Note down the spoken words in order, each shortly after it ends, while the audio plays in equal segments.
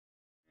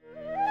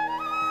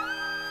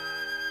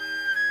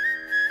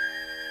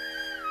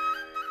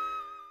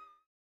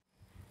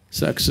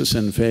Success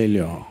and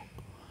failure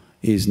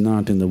is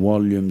not in the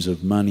volumes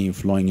of money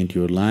flowing into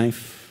your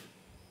life.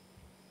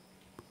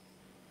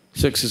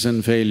 Success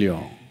and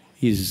failure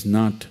is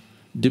not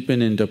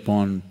dependent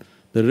upon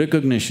the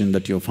recognition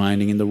that you're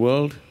finding in the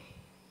world.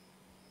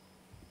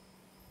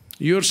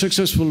 You're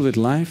successful with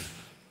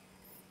life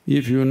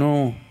if you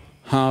know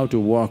how to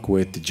walk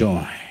with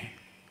joy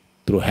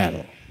through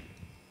hell.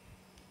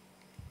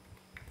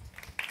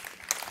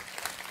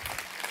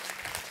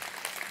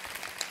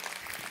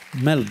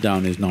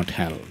 Meltdown is not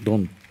hell,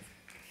 don't…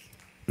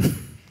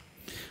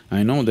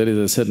 I know there is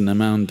a certain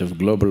amount of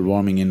global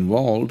warming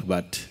involved,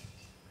 but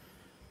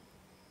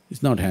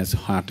it's not as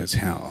hot as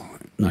hell,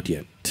 not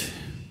yet.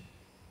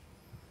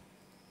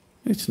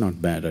 It's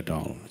not bad at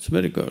all, it's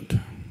very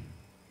good.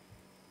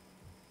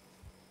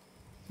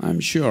 I'm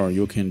sure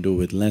you can do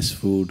with less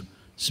food,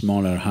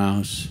 smaller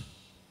house,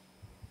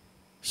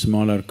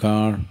 smaller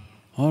car,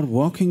 or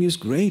walking is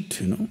great,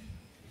 you know.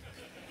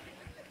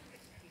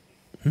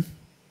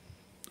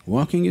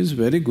 Walking is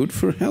very good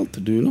for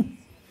health, do you know?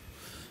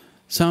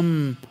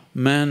 Some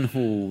man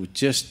who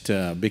just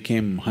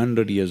became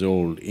 100 years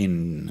old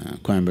in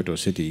Coimbatore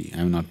city, I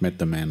have not met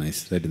the man, I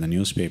read in the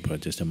newspaper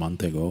just a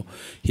month ago,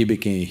 his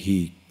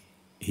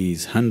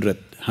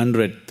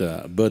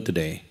 100th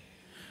birthday.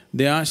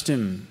 They asked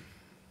him,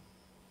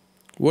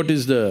 what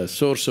is the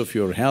source of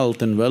your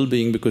health and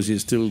well-being, because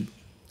he's still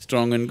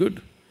strong and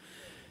good?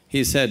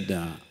 He said,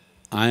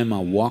 I am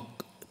a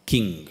walk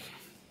king,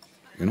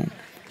 you know.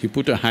 He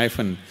put a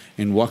hyphen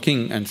in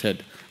walking and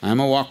said,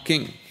 I'm a walk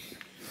king.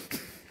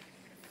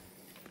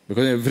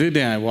 Because every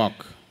day I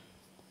walk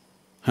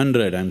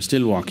 100, I'm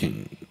still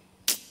walking.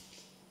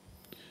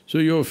 So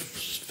your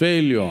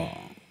failure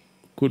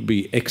could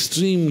be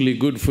extremely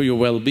good for your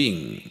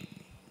well-being.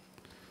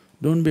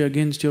 Don't be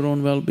against your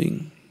own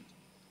well-being,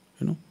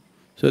 you know.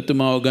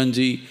 Satumao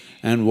Ganji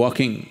and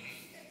walking,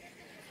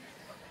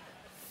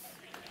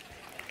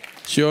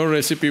 sure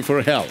recipe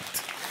for health.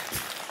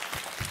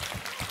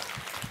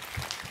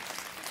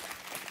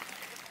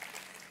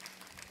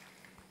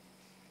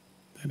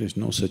 There is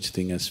no such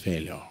thing as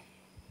failure.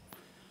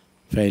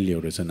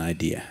 Failure is an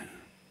idea,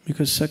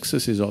 because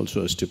success is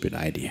also a stupid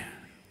idea.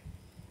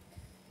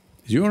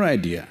 It's your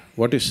idea,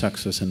 what is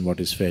success and what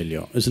is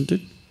failure, isn't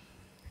it?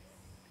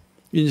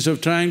 Instead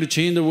of trying to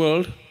change the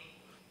world,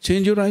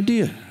 change your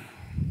idea.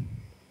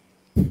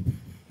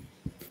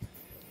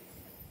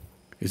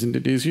 Isn't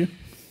it easier?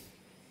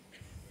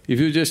 If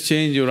you just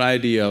change your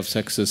idea of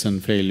success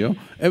and failure,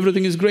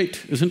 everything is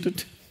great, isn't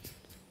it?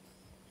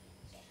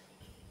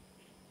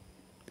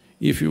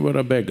 If you were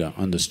a beggar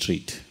on the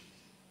street,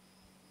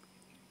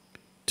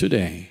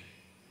 today,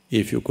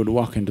 if you could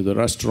walk into the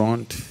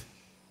restaurant,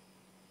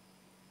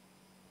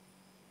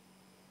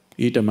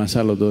 eat a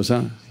masala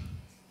dosa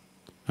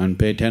and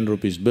pay 10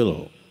 rupees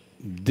bill,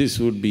 this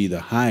would be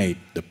the height,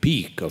 the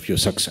peak of your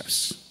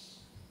success.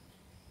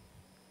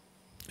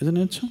 Isn't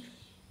it so?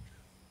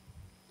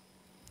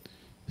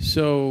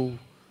 So,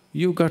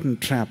 you've gotten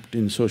trapped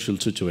in social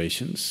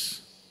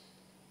situations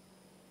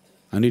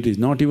and it is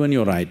not even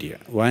your idea.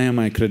 Why am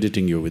I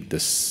crediting you with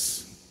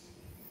this?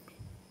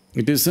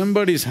 It is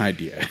somebody's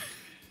idea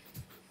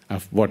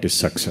of what is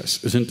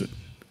success, isn't it?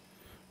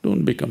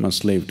 Don't become a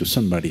slave to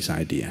somebody's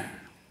idea.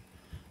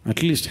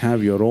 At least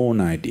have your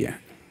own idea.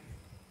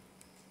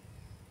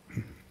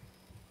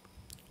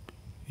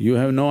 You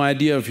have no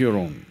idea of your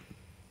own.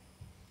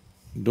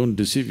 Don't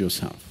deceive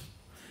yourself.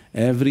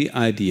 Every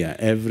idea,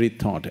 every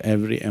thought,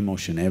 every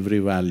emotion, every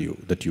value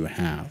that you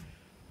have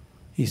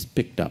is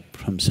picked up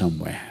from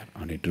somewhere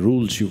and it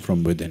rules you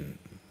from within.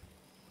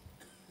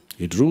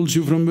 It rules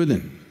you from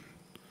within.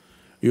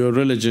 Your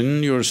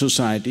religion, your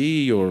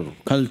society, your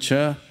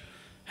culture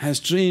has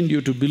trained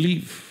you to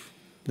believe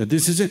that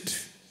this is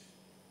it.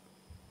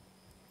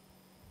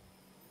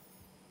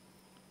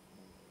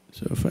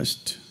 So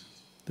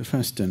the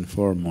first and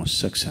foremost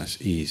success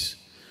is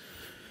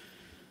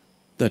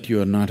that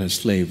you are not a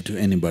slave to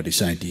anybody's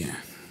idea.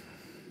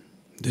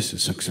 This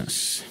is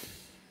success.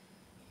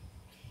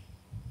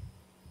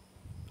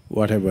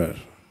 Whatever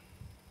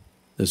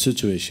the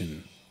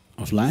situation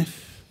of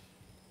life,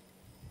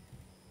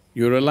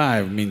 you're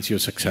alive means you're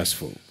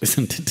successful,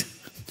 isn't it?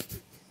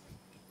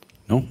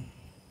 No?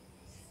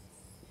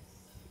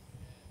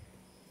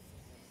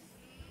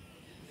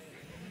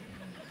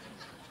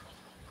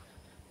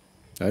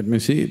 Let me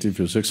see it if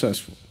you're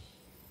successful.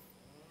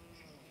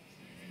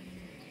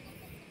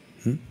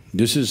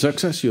 This is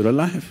success, you're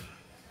alive.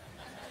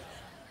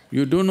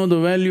 You don't know the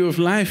value of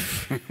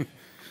life.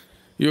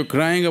 You're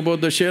crying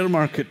about the share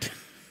market.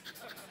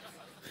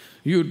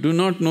 You do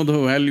not know the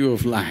value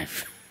of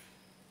life.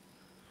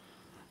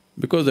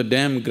 Because the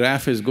damn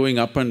graph is going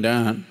up and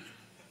down,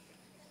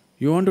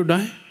 you want to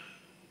die?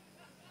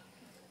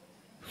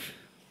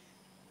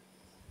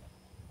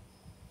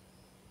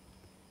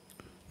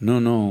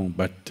 No,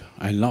 but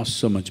I lost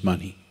so much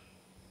money.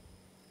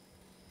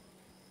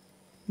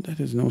 There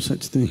is no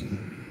such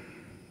thing.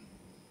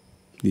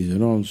 These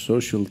are all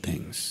social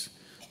things,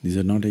 these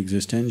are not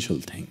existential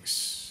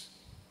things.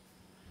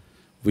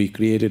 We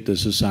created the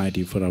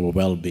society for our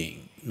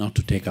well-being. not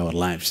to take our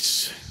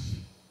lives.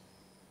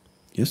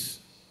 Yes?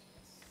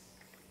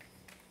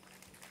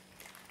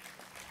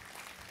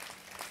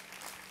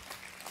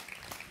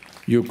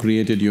 You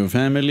created your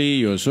family,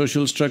 your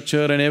social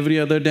structure and every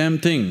other damn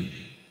thing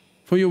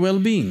for your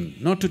well-being,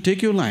 not to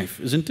take your life,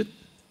 isn't it?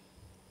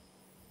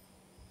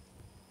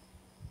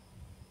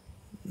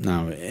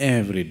 Now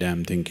every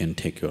damn thing can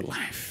take your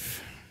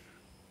life.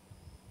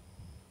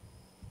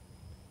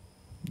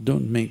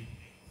 Don't make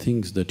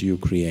things that you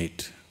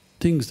create,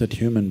 things that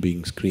human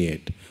beings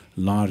create,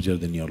 larger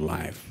than your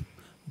life.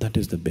 That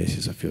is the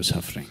basis of your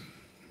suffering.